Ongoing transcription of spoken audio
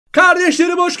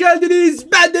Kardeşlerim hoş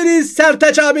geldiniz. Bendeniz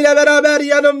Sertaç abiyle beraber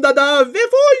yanımda da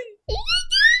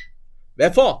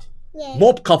Vefa.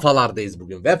 Mob kafalardayız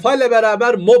bugün. Vefa ile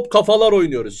beraber mob kafalar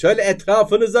oynuyoruz. Şöyle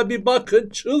etrafınıza bir bakın.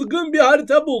 Çılgın bir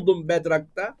harita buldum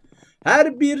Bedrock'ta.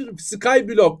 Her bir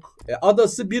skyblock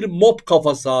adası bir mob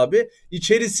kafası abi.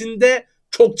 İçerisinde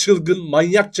çok çılgın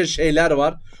manyakça şeyler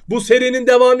var. Bu serinin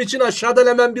devamı için aşağıdan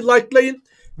hemen bir likelayın.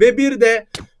 Ve bir de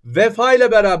Vefa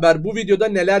ile beraber bu videoda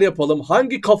neler yapalım?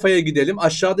 Hangi kafaya gidelim?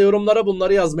 Aşağıda yorumlara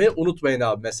bunları yazmayı unutmayın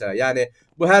abi mesela. Yani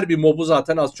bu her bir mobu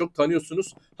zaten az çok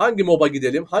tanıyorsunuz. Hangi moba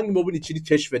gidelim? Hangi mobun içini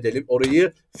keşfedelim?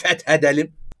 Orayı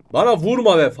fethedelim. Bana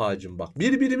vurma Vefacığım bak.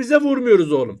 Birbirimize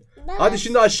vurmuyoruz oğlum. Hadi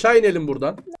şimdi aşağı inelim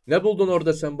buradan. Ne buldun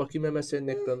orada sen bakayım hemen senin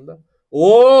ekranında.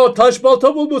 Oo, taş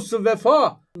balta bulmuşsun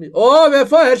Vefa. Oo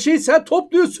Vefa, her şeyi sen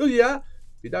topluyorsun ya.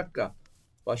 Bir dakika.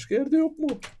 Başka yerde yok mu?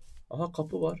 Aha,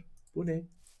 kapı var. Bu ne?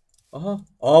 Aha.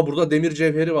 Aa, burada demir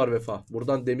cevheri var Vefa.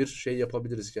 Buradan demir şey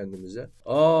yapabiliriz kendimize.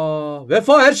 Aa,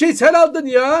 Vefa, her şeyi sen aldın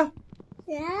ya.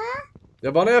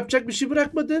 Ya bana yapacak bir şey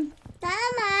bırakmadın.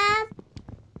 Tamam.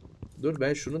 Dur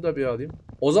ben şunu da bir alayım.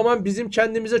 O zaman bizim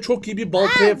kendimize çok iyi bir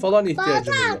baltaya falan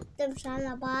ihtiyacımız var. Balta attım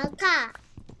sana, balta.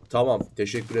 Tamam,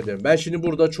 teşekkür ederim. Ben şimdi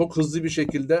burada çok hızlı bir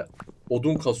şekilde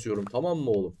odun kasıyorum, tamam mı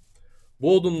oğlum?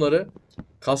 Bu odunları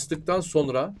kastıktan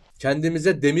sonra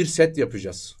kendimize demir set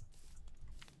yapacağız.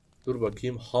 Dur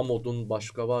bakayım, ham odun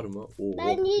başka var mı? Oo,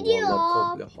 ben gidiyorum.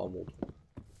 Komple ham odun.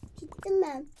 Gittim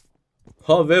ben.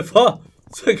 Ha Vefa,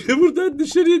 sakın buradan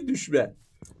dışarıya düşme.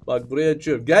 Bak buraya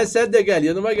açıyorum. Gel sen de gel,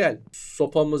 yanıma gel.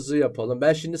 Sopamızı yapalım.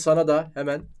 Ben şimdi sana da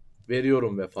hemen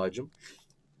veriyorum Vefacığım.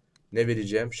 Ne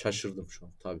vereceğim şaşırdım şu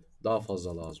an. Tabii daha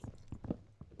fazla lazım.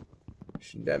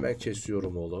 Şimdi hemen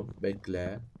kesiyorum oğlum.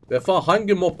 Bekle. Vefa,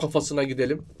 hangi mob kafasına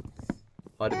gidelim?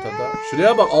 Haritada.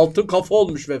 Şuraya bak, altın kafa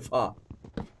olmuş Vefa.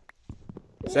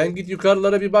 Sen git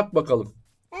yukarılara bir bak bakalım.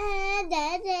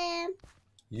 Dedim.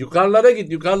 Yukarılara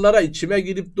git, yukarılara. İçime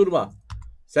girip durma.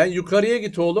 Sen yukarıya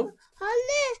git oğlum.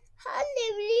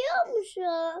 Anne biliyor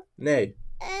musun? Ney?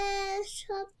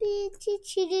 Şapiti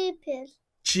çiripir.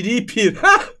 Çiripir.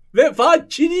 Hah! Vefa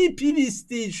çiripir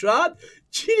istiyor şu an.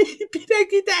 Çiripire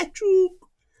gideceğim.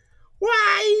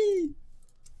 Vay!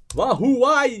 Vahu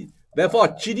vay!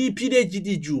 Vefa çiripire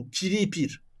gideceğim.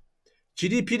 Çiripir.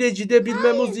 Çiripire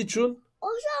gidebilmemiz için O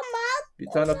zaman bir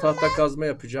tane tahta kazma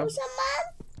yapacağım. o zaman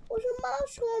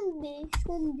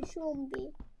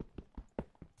zombi.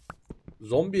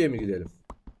 Zombiye mi gidelim?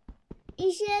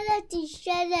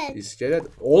 İşaret. İskelet.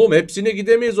 Oğlum hepsine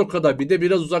gidemeyiz o kadar. Bir de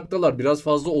biraz uzaktalar. Biraz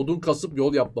fazla odun kasıp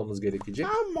yol yapmamız gerekecek.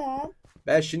 Tamam.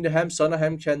 Ben şimdi hem sana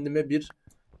hem kendime bir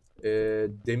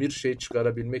demir şey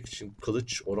çıkarabilmek için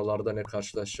kılıç, oralarda ne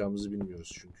karşılaşacağımızı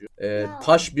bilmiyoruz çünkü.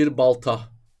 Taş bir balta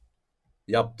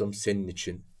yaptım senin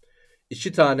için.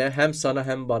 2 tane hem sana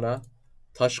hem bana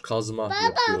taş kazma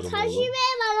yapıyorum. Baba taşı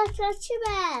ver bana, taşı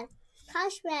ver.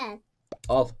 Taş ver.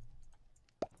 Al.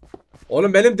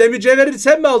 Oğlum benim demir cevherini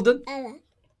sen mi aldın? Evet.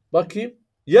 Bakayım.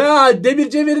 Ya demir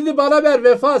cevherini bana ver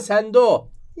Vefa, sende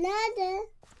o. Nerede?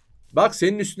 Bak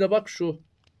senin üstüne bak şu.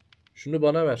 Şunu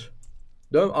bana ver.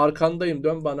 Dön, arkandayım,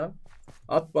 dön bana.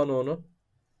 At bana onu.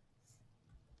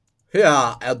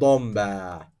 Ya Edom be.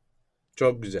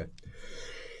 Çok güzel.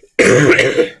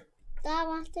 Daha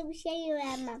başka bir şey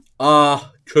vermem.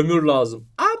 Ah, kömür lazım.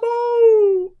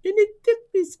 Abo!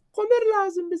 İnittik biz. Kömür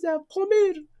lazım bize.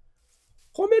 Kömür.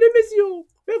 Kömürümüz yok.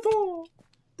 Vefa.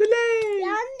 Delay.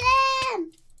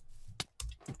 Yandım.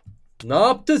 Ne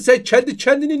yaptın sen? Kendi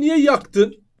kendini niye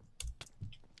yaktın?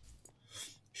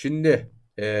 Şimdi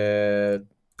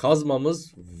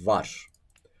kazmamız var.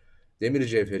 Demir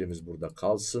cevherimiz burada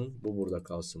kalsın. Bu burada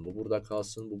kalsın. Bu burada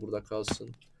kalsın. Bu burada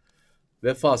kalsın.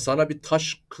 Vefa, sana bir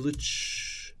taş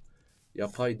kılıç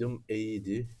yapaydım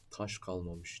iyiydi. Taş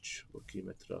kalmamış hiç. Bakayım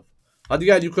etraf. Hadi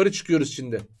gel, yukarı çıkıyoruz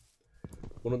şimdi.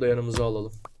 Bunu da yanımıza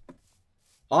alalım.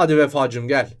 Hadi Vefacığım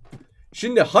gel.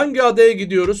 Şimdi hangi adaya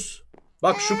gidiyoruz?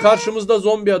 Bak şu karşımızda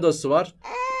zombi adası var.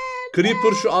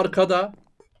 Creeper şu arkada.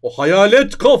 O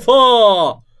hayalet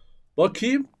kafa.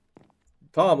 Bakayım.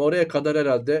 Tamam, oraya kadar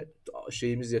herhalde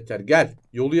şeyimiz yeter. Gel.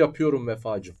 Yolu yapıyorum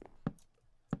Vefacığım.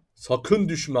 Sakın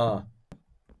düşme ha.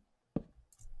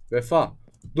 Vefa.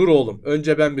 Dur oğlum.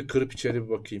 Önce ben bir kırıp içeri bir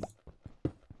bakayım.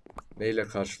 Neyle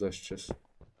karşılaşacağız?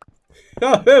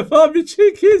 Ya Vefa bir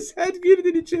çekil. Sen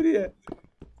girdin içeriye.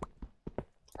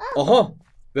 Aha.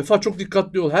 Vefa çok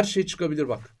dikkatli ol. Her şey çıkabilir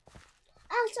bak.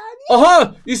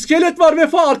 Aha. İskelet var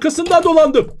Vefa. Arkasından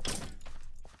dolandım.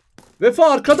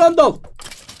 Vefa arkadan dal.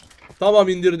 Tamam,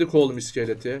 indirdik oğlum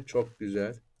iskeleti. Çok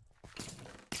güzel.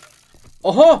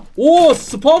 Aha. Oo,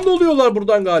 spawn oluyorlar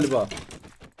buradan galiba.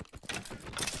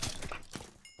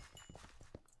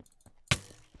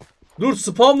 Dur,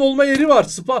 spawn olma yeri var.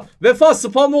 Vefa,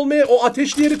 spawn olmaya o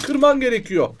ateşli yeri kırman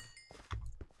gerekiyor.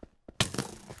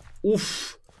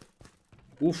 Uf.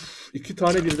 Uf. 2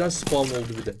 tane birden spawn oldu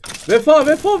bir de.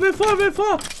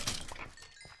 Vefa.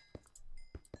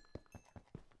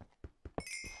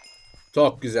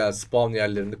 Çok güzel, spawn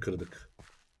yerlerini kırdık.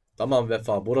 Tamam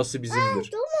Vefa, burası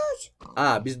bizimdir. Domuz.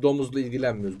 Biz domuzla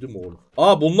ilgilenmiyoruz değil mi oğlum?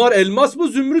 Bunlar elmas mı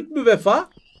zümrüt mü Vefa?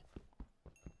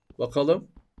 Bakalım.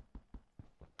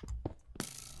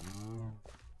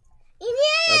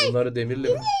 İnek. Bunları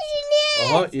demirle mi?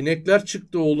 Aha, inekler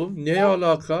çıktı oğlum. Neye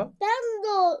alaka?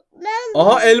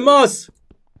 Aha, elmas.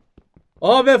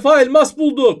 Vefa, elmas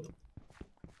bulduk.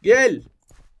 Gel.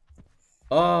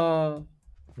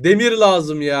 Demir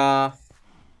lazım ya.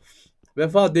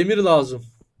 Vefa, demir lazım.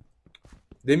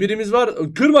 Demirimiz var.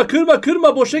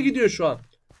 Kırma. Boşa gidiyor şu an.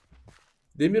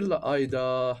 Demirle.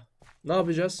 Ayda. Ne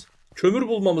yapacağız? Kömür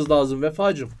bulmamız lazım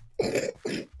Vefacığım.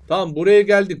 Tamam, buraya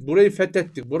geldik. Burayı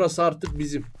fethettik. Burası artık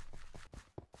bizim.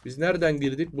 Biz nereden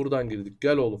girdik? Buradan girdik.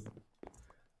 Gel oğlum.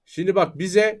 Şimdi bak,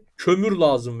 bize kömür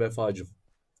lazım Vefacığım.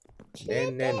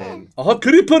 Ne. Aha,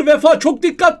 creeper Vefa, çok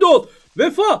dikkatli ol.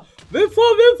 Vefa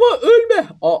ölme.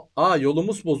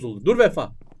 Yolumuz bozuldu. Dur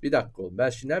Vefa. Bir dakika oğlum. Ben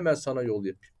şimdi hemen sana yol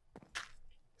yapayım.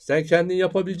 Sen kendin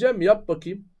yapabilecek misin? Yap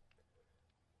bakayım.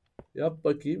 Yap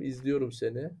bakayım. İzliyorum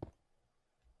seni.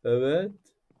 Evet.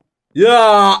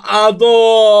 Ya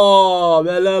Ado.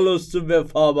 Helal olsun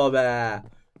Vefa be.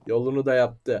 Yolunu da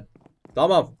yaptı.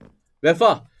 Tamam.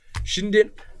 Vefa.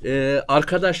 Şimdi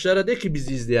arkadaşlara de ki,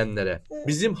 bizi izleyenlere,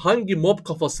 bizim hangi mob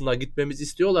kafasına gitmemizi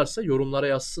istiyorlarsa yorumlara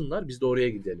yazsınlar. Biz de oraya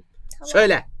gidelim. Tamam.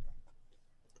 Söyle.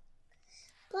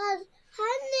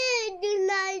 Hani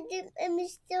dünyaya gitmemi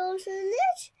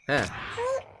istiyorsunuz? He.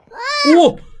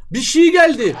 Bir şey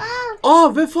geldi.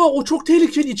 Vefa, o çok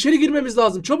tehlikeli. İçeri girmemiz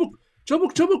lazım.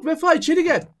 Çabuk Vefa, içeri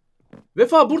gel.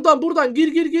 Vefa, buradan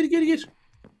gir.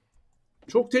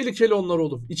 Çok tehlikeli onlar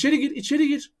oğlum. İçeri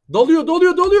gir.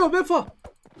 Dalıyor Vefa.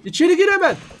 İçeri gir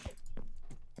hemen.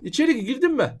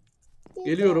 Girdin mi?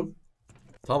 Geliyorum.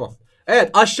 Tamam. Evet,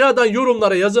 aşağıdan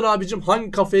yorumlara yazın abicim,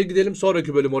 hangi kafeye gidelim,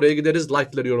 sonraki bölüm oraya gideriz.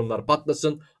 Like'ları, yorumlar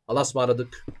patlasın. Allah'a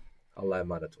ısmarladık. Allah'a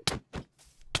emanet olun.